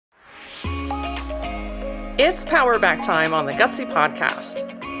It's Powerback time on the Gutsy Podcast.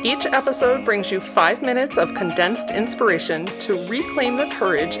 Each episode brings you 5 minutes of condensed inspiration to reclaim the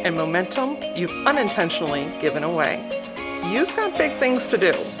courage and momentum you've unintentionally given away. You've got big things to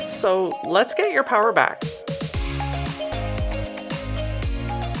do, so let's get your power back.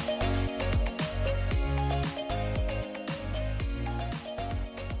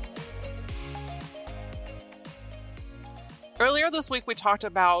 Earlier this week, we talked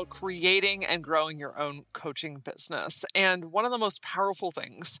about creating and growing your own coaching business. And one of the most powerful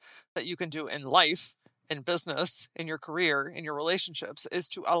things that you can do in life, in business, in your career, in your relationships, is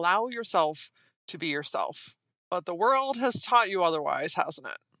to allow yourself to be yourself. But the world has taught you otherwise, hasn't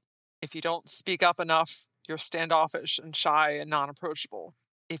it? If you don't speak up enough, you're standoffish and shy and non-approachable.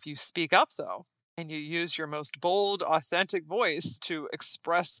 If you speak up, though, and you use your most bold, authentic voice to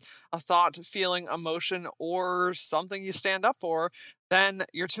express a thought, feeling, emotion, or something you stand up for, then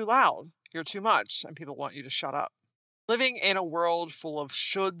you're too loud, you're too much, and people want you to shut up. Living in a world full of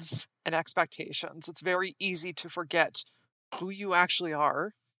shoulds and expectations, it's very easy to forget who you actually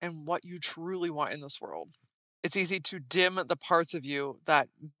are and what you truly want in this world. It's easy to dim the parts of you that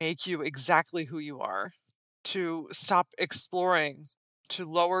make you exactly who you are, to stop exploring, to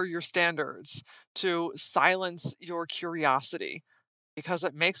lower your standards, to silence your curiosity, because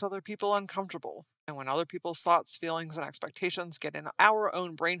it makes other people uncomfortable. And when other people's thoughts, feelings, and expectations get in our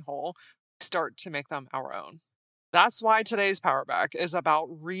own brain hole, we start to make them our own. That's why today's Powerback is about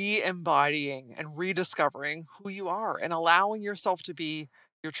re-embodying and rediscovering who you are and allowing yourself to be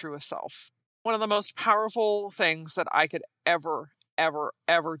your truest self. One of the most powerful things that I could ever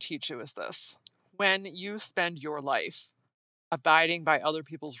teach you is this. When you spend your life abiding by other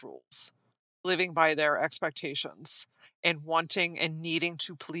people's rules, living by their expectations, and wanting and needing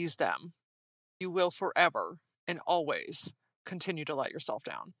to please them, you will forever and always continue to let yourself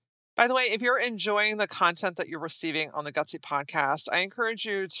down. By the way, if you're enjoying the content that you're receiving on the Gutsy Podcast, I encourage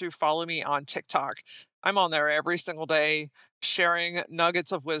you to follow me on TikTok. I'm on there every single day, sharing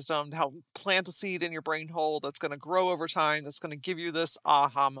nuggets of wisdom to help plant a seed in your brain hole that's going to grow over time, that's going to give you this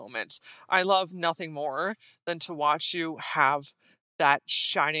aha moment. I love nothing more than to watch you have that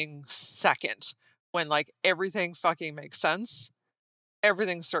shining second when everything fucking makes sense,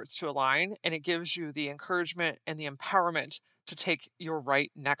 everything starts to align, and it gives you the encouragement and the empowerment to take your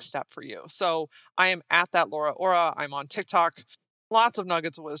right next step for you. So I am at that Laura Aura. I'm on TikTok. Lots of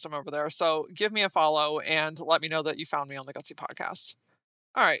nuggets of wisdom over there. So give me a follow and let me know that you found me on the Gutsy Podcast.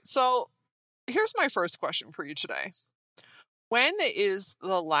 All right. So here's my first question for you today. When is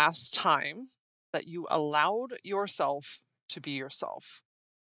the last time that you allowed yourself to be yourself?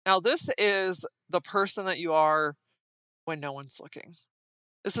 Now, this is the person that you are when no one's looking.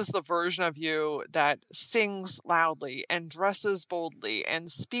 This is the version of you that sings loudly and dresses boldly and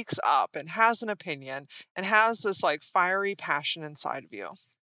speaks up and has an opinion and has this fiery passion inside of you.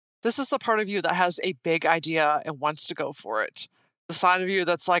 This is the part of you that has a big idea and wants to go for it. The side of you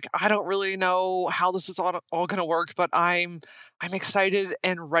that's I don't really know how this is all going to work, but I'm excited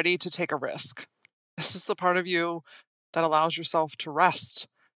and ready to take a risk. This is the part of you that allows yourself to rest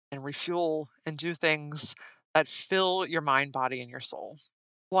and refuel and do things that fill your mind, body, and your soul.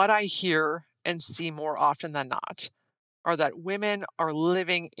 What I hear and see more often than not are that women are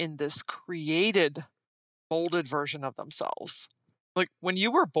living in this created, molded version of themselves. When you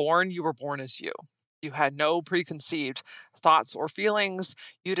were born as you. You had no preconceived thoughts or feelings.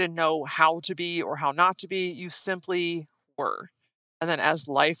 You didn't know how to be or how not to be. You simply were. And then as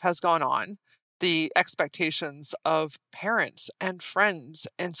life has gone on, the expectations of parents and friends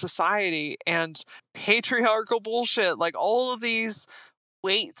and society and patriarchal bullshit, all of these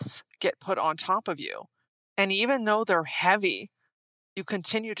weights get put on top of you. And even though they're heavy, you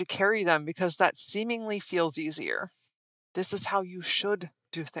continue to carry them because that seemingly feels easier. This is how you should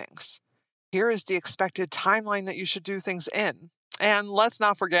do things. Here is the expected timeline that you should do things in. And let's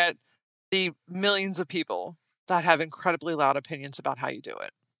not forget the millions of people that have incredibly loud opinions about how you do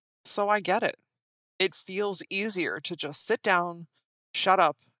it. So I get it. It feels easier to just sit down, shut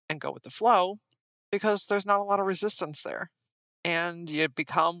up, and go with the flow because there's not a lot of resistance there. And you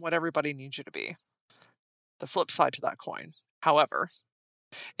become what everybody needs you to be. The flip side to that coin, however,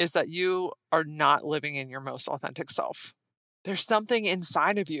 is that you are not living in your most authentic self. There's something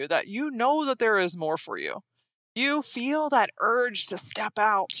inside of you that you know that there is more for you. You feel that urge to step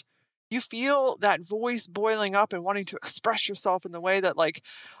out. You feel that voice boiling up and wanting to express yourself in the way that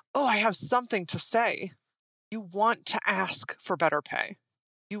I have something to say. You want to ask for better pay.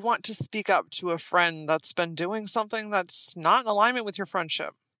 You want to speak up to a friend that's been doing something that's not in alignment with your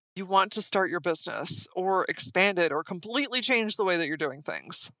friendship. You want to start your business or expand it or completely change the way that you're doing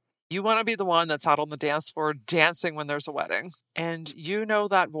things. You want to be the one that's out on the dance floor dancing when there's a wedding. And you know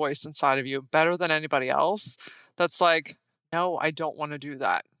that voice inside of you better than anybody else that's like, no, I don't want to do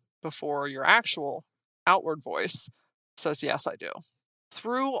that, before your actual outward voice says, yes, I do.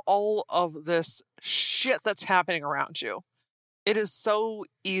 Through all of this shit that's happening around you, it is so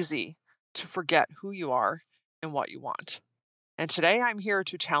easy to forget who you are and what you want. And today I'm here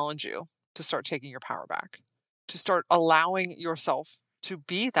to challenge you to start taking your power back, to start allowing yourself to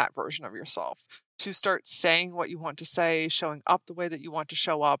be that version of yourself, to start saying what you want to say, showing up the way that you want to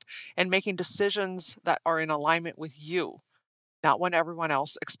show up, and making decisions that are in alignment with you, not what everyone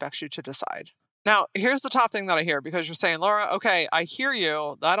else expects you to decide. Now, here's the top thing that I hear, because you're saying, Laura, okay, I hear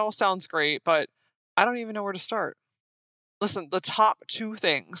you. That all sounds great, but I don't even know where to start. Listen, the top two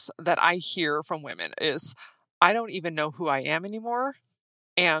things that I hear from women is, I don't even know who I am anymore,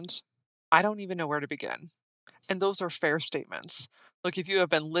 and I don't even know where to begin. And those are fair statements. Look, if you have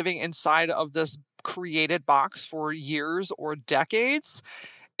been living inside of this created box for years or decades,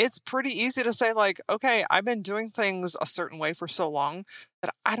 it's pretty easy to say, like, okay, I've been doing things a certain way for so long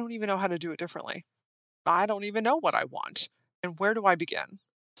that I don't even know how to do it differently. I don't even know what I want. And where do I begin?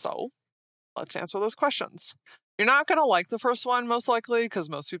 So let's answer those questions. You're not going to like the first one, most likely, because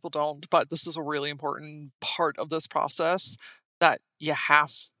most people don't, but this is a really important part of this process that you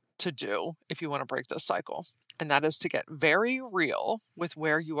have to do if you want to break this cycle. And that is to get very real with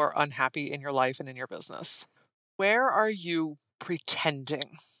where you are unhappy in your life and in your business. Where are you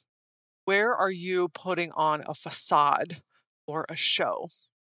pretending? Where are you putting on a facade or a show?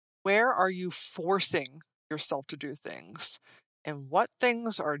 Where are you forcing yourself to do things? And what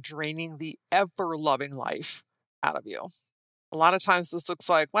things are draining the ever-loving life out of you? A lot of times this looks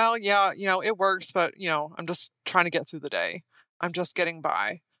like, well, yeah, it works, but, I'm just trying to get through the day. I'm just getting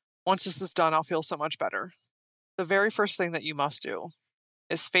by. Once this is done, I'll feel so much better. The very first thing that you must do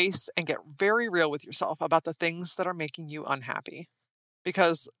is face and get very real with yourself about the things that are making you unhappy.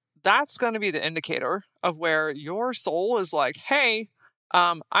 Because that's going to be the indicator of where your soul is like, hey,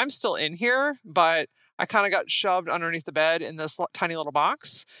 I'm still in here, but I kind of got shoved underneath the bed in this tiny little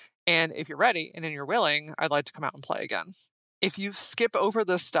box. And if you're ready and you're willing, I'd like to come out and play again. If you skip over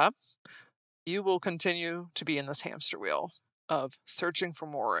this step, you will continue to be in this hamster wheel of searching for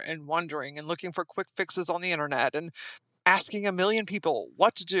more and wondering and looking for quick fixes on the internet and asking a million people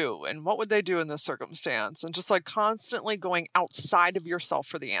what to do and what would they do in this circumstance, and just like constantly going outside of yourself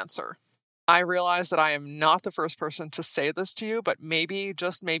for the answer. I realize that I am not the first person to say this to you, but maybe,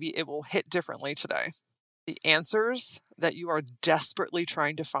 just maybe, it will hit differently today. The answers that you are desperately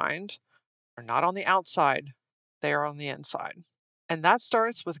trying to find are not on the outside, they are on the inside. And that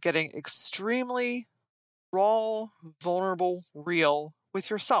starts with getting extremely raw, vulnerable, real with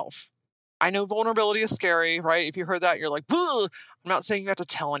yourself. I know vulnerability is scary, right? If you heard that, you're like, ugh! I'm not saying you have to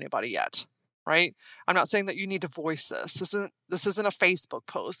tell anybody yet, right? I'm not saying that you need to voice this. This isn't a Facebook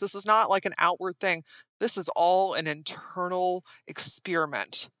post. This is not like an outward thing. This is all an internal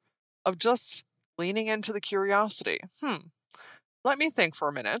experiment of just leaning into the curiosity. Let me think for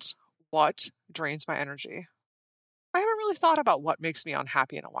a minute. What drains my energy? I haven't really thought about what makes me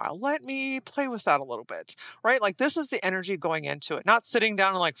unhappy in a while. Let me play with that a little bit, right? Like, this is the energy going into it, not sitting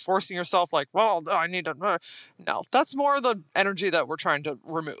down and like forcing yourself like, well, I need to, no, that's more the energy that we're trying to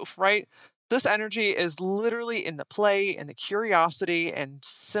remove, right? This energy is literally in the play, in the curiosity, and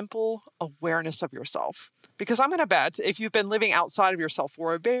simple awareness of yourself. Because I'm going to bet if you've been living outside of yourself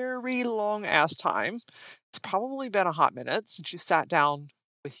for a very long ass time, it's probably been a hot minute since you sat down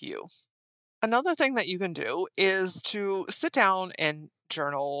with you. Another thing that you can do is to sit down and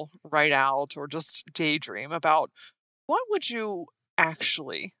journal, write out, or just daydream about what would you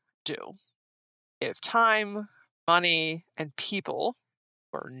actually do if time, money, and people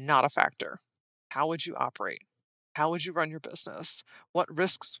were not a factor. How would you operate? How would you run your business? What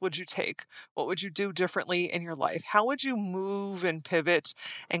risks would you take? What would you do differently in your life? How would you move and pivot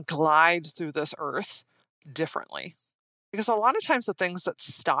and glide through this earth differently? Because a lot of times the things that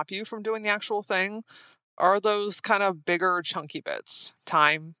stop you from doing the actual thing are those kind of bigger, chunky bits: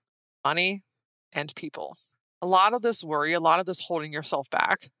 time, money, and people. A lot of this worry, a lot of this holding yourself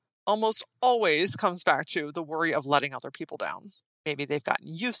back almost always comes back to the worry of letting other people down. Maybe they've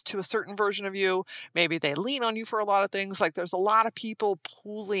gotten used to a certain version of you. Maybe they lean on you for a lot of things. Like, there's a lot of people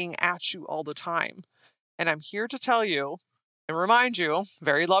pulling at you all the time. And I'm here to tell you and remind you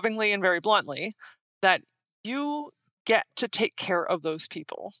very lovingly and very bluntly that you get to take care of those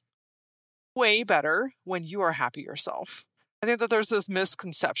people way better when you are happy yourself. I think that there's this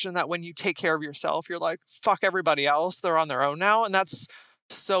misconception that when you take care of yourself, you're like, fuck everybody else, they're on their own now. And that's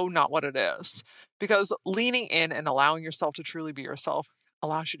so not what it is. Because leaning in and allowing yourself to truly be yourself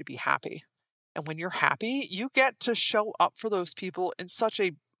allows you to be happy. And when you're happy, you get to show up for those people in such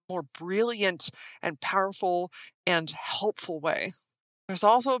a more brilliant and powerful and helpful way. There's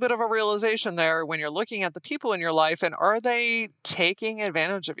also a bit of a realization there when you're looking at the people in your life and are they taking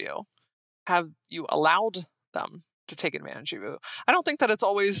advantage of you? Have you allowed them to take advantage of you? I don't think that it's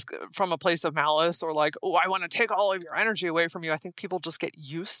always from a place of malice or like, oh, I want to take all of your energy away from you. I think people just get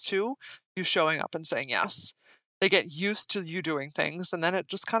used to you showing up and saying yes. They get used to you doing things, and then it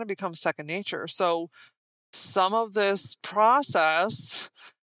just kind of becomes second nature. So some of this process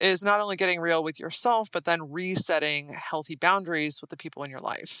is not only getting real with yourself, but then resetting healthy boundaries with the people in your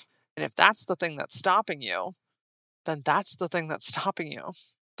life. And if that's the thing that's stopping you, then that's the thing that's stopping you.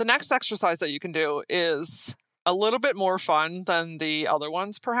 The next exercise that you can do is a little bit more fun than the other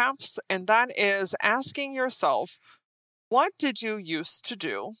ones, perhaps, and that is asking yourself, what did you used to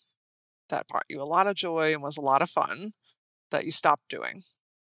do that brought you a lot of joy and was a lot of fun that you stopped doing?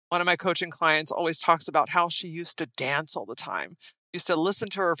 One of my coaching clients always talks about how she used to dance all the time, used to listen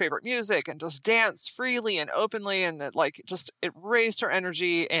to her favorite music and just dance freely and openly, and it raised her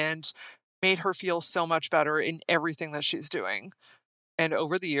energy and made her feel so much better in everything that she's doing. And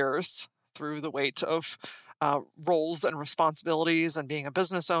over the years, through the weight of roles and responsibilities and being a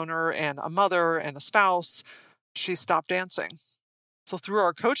business owner and a mother and a spouse, she stopped dancing. So through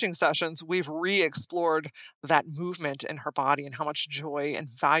our coaching sessions, we've re-explored that movement in her body and how much joy and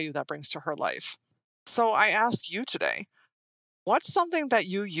value that brings to her life. So I ask you today, what's something that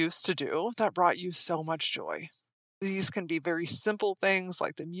you used to do that brought you so much joy? These can be very simple things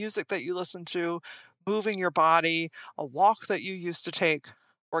like the music that you listen to, moving your body, a walk that you used to take,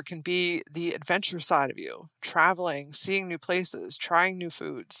 or it can be the adventure side of you, traveling, seeing new places, trying new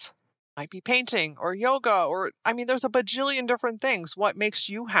foods. Might be painting or yoga, there's a bajillion different things. What makes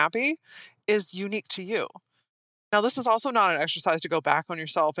you happy is unique to you. Now, this is also not an exercise to go back on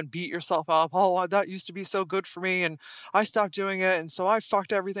yourself and beat yourself up. Oh, that used to be so good for me and I stopped doing it and so I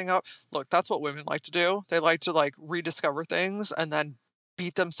fucked everything up. Look, that's what women like to do. They like to rediscover things and then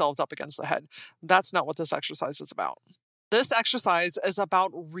beat themselves up against the head. That's not what this exercise is about. This exercise is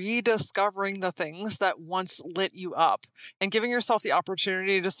about rediscovering the things that once lit you up and giving yourself the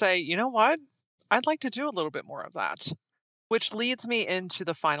opportunity to say, you know what? I'd like to do a little bit more of that, which leads me into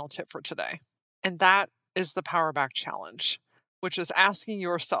the final tip for today. And that is the Powerback challenge, which is asking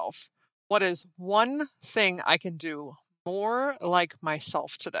yourself, what is one thing I can do more like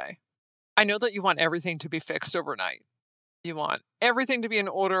myself today? I know that you want everything to be fixed overnight. You want everything to be in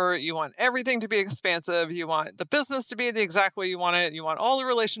order. You want everything to be expansive. You want the business to be the exact way you want it. You want all the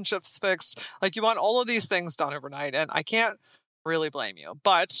relationships fixed. You want all of these things done overnight. And I can't really blame you.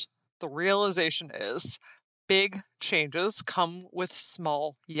 But the realization is big changes come with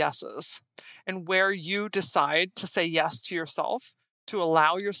small yeses. And where you decide to say yes to yourself, to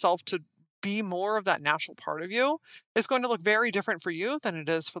allow yourself to be more of that natural part of you, is going to look very different for you than it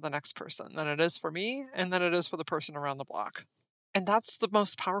is for the next person, than it is for me, and than it is for the person around the block. And that's the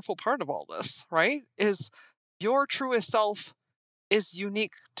most powerful part of all this, right? Is your truest self is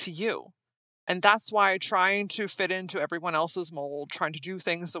unique to you. And that's why trying to fit into everyone else's mold, trying to do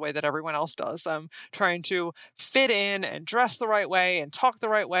things the way that everyone else does them, trying to fit in and dress the right way and talk the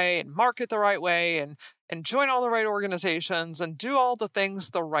right way and market the right way and join all the right organizations and do all the things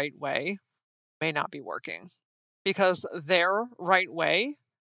the right way may not be working, because their right way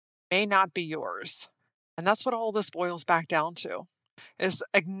may not be yours. And that's what all this boils back down to, is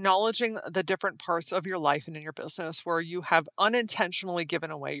acknowledging the different parts of your life and in your business where you have unintentionally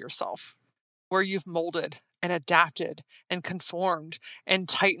given away yourself, where you've molded and adapted and conformed and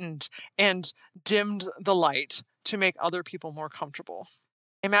tightened and dimmed the light to make other people more comfortable.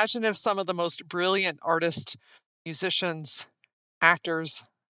 Imagine if some of the most brilliant artists, musicians, actors,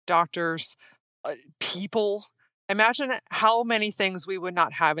 doctors, people, imagine how many things we would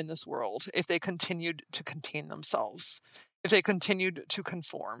not have in this world if they continued to contain themselves, if they continued to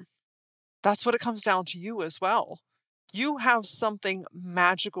conform. That's what it comes down to you as well. You have something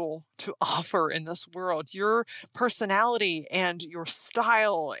magical to offer in this world. Your personality and your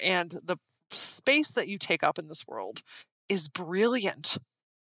style and the space that you take up in this world is brilliant.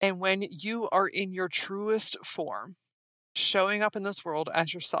 And when you are in your truest form, showing up in this world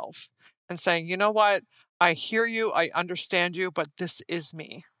as yourself and saying, you know what, I hear you, I understand you, but this is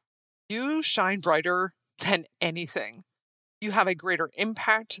me. You shine brighter than anything. You have a greater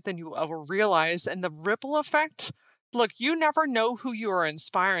impact than you will ever realize. And the ripple effect, look, you never know who you are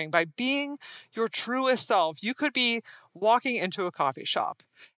inspiring by being your truest self. You could be walking into a coffee shop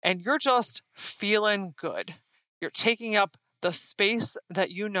and you're just feeling good. You're taking up the space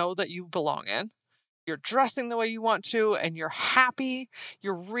that you know that you belong in. you're dressing the way you want to, and you're happy,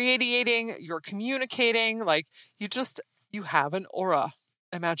 you're radiating, you're communicating, like you have an aura.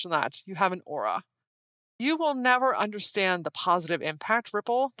 Imagine that. You have an aura. You will never understand the positive impact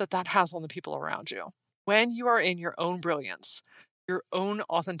ripple that has on the people around you. When you are in your own brilliance, your own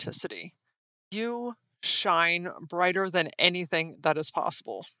authenticity, you shine brighter than anything that is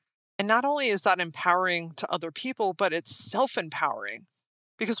possible. And not only is that empowering to other people, but it's self-empowering.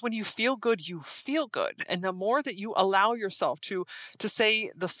 Because when you feel good, you feel good. And the more that you allow yourself to say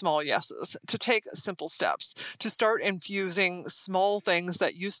the small yeses, to take simple steps, to start infusing small things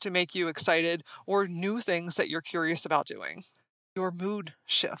that used to make you excited or new things that you're curious about doing, your mood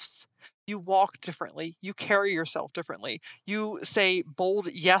shifts. You walk differently. You carry yourself differently. You say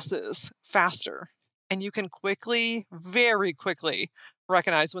bold yeses faster. And you can quickly, very quickly,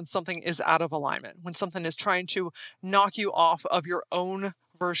 recognize when something is out of alignment, when something is trying to knock you off of your own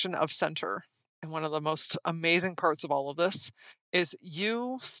version of center. And one of the most amazing parts of all of this is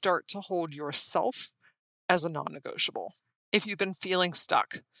you start to hold yourself as a non-negotiable. If you've been feeling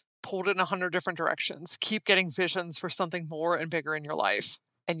stuck, pulled in 100 different directions, keep getting visions for something more and bigger in your life,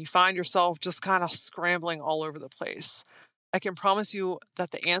 and you find yourself just kind of scrambling all over the place, I can promise you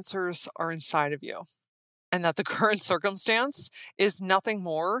that the answers are inside of you. And that the current circumstance is nothing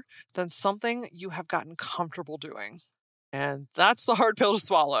more than something you have gotten comfortable doing. And that's the hard pill to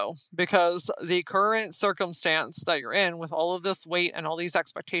swallow, because the current circumstance that you're in with all of this weight and all these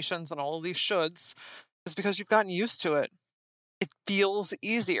expectations and all of these shoulds is because you've gotten used to it. It feels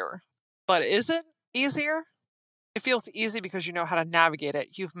easier. But is it easier? It feels easy because you know how to navigate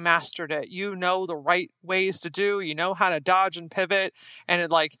it. You've mastered it. You know the right ways to do. You know how to dodge and pivot. And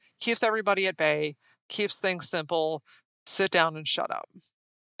it keeps everybody at bay, keeps things simple. Sit down and shut up.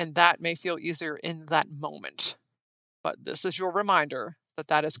 And that may feel easier in that moment. But this is your reminder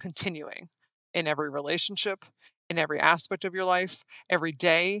that is continuing in every relationship, in every aspect of your life, every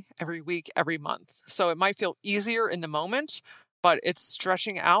day, every week, every month. So it might feel easier in the moment, but it's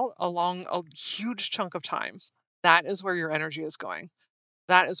stretching out along a huge chunk of time. That is where your energy is going.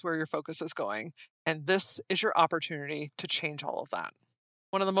 That is where your focus is going. And this is your opportunity to change all of that.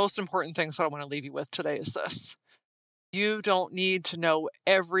 One of the most important things that I want to leave you with today is this. You don't need to know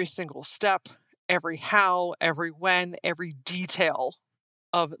every single step, every how, every when, every detail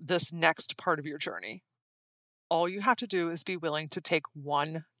of this next part of your journey. All you have to do is be willing to take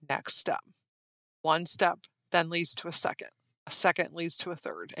one next step. One step then leads to a second leads to a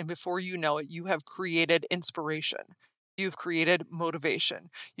third. And before you know it, you have created inspiration. You've created motivation.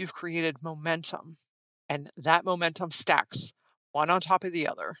 You've created momentum. And that momentum stacks one on top of the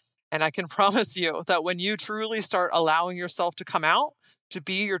other. And I can promise you that when you truly start allowing yourself to come out, to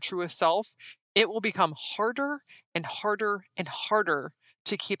be your truest self, it will become harder and harder and harder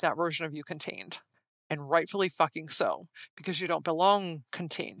to keep that version of you contained. And rightfully fucking so, because you don't belong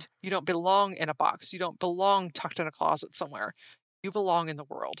contained. You don't belong in a box. You don't belong tucked in a closet somewhere. You belong in the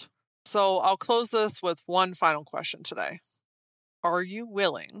world. So I'll close this with one final question today. Are you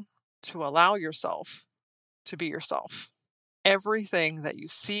willing to allow yourself to be yourself? Everything that you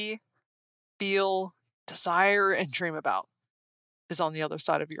see, feel, desire, and dream about is on the other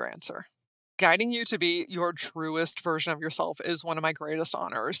side of your answer. Guiding you to be your truest version of yourself is one of my greatest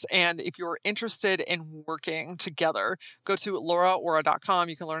honors. And if you're interested in working together, go to lauraora.com.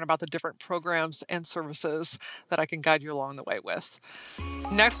 You can learn about the different programs and services that I can guide you along the way with.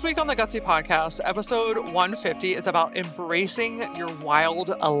 Next week on the Gutsy Podcast, episode 150 is about embracing your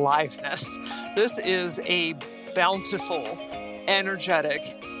wild aliveness. This is a bountiful,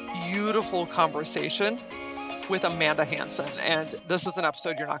 energetic, beautiful conversation with Amanda Hansen, and this is an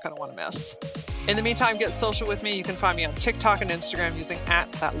episode you're not going to want to miss. In the meantime, get social with me. You can find me on TikTok and Instagram using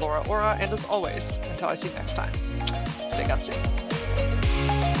 @thatlauraora. And as always, until I see you next time, stay gutsy.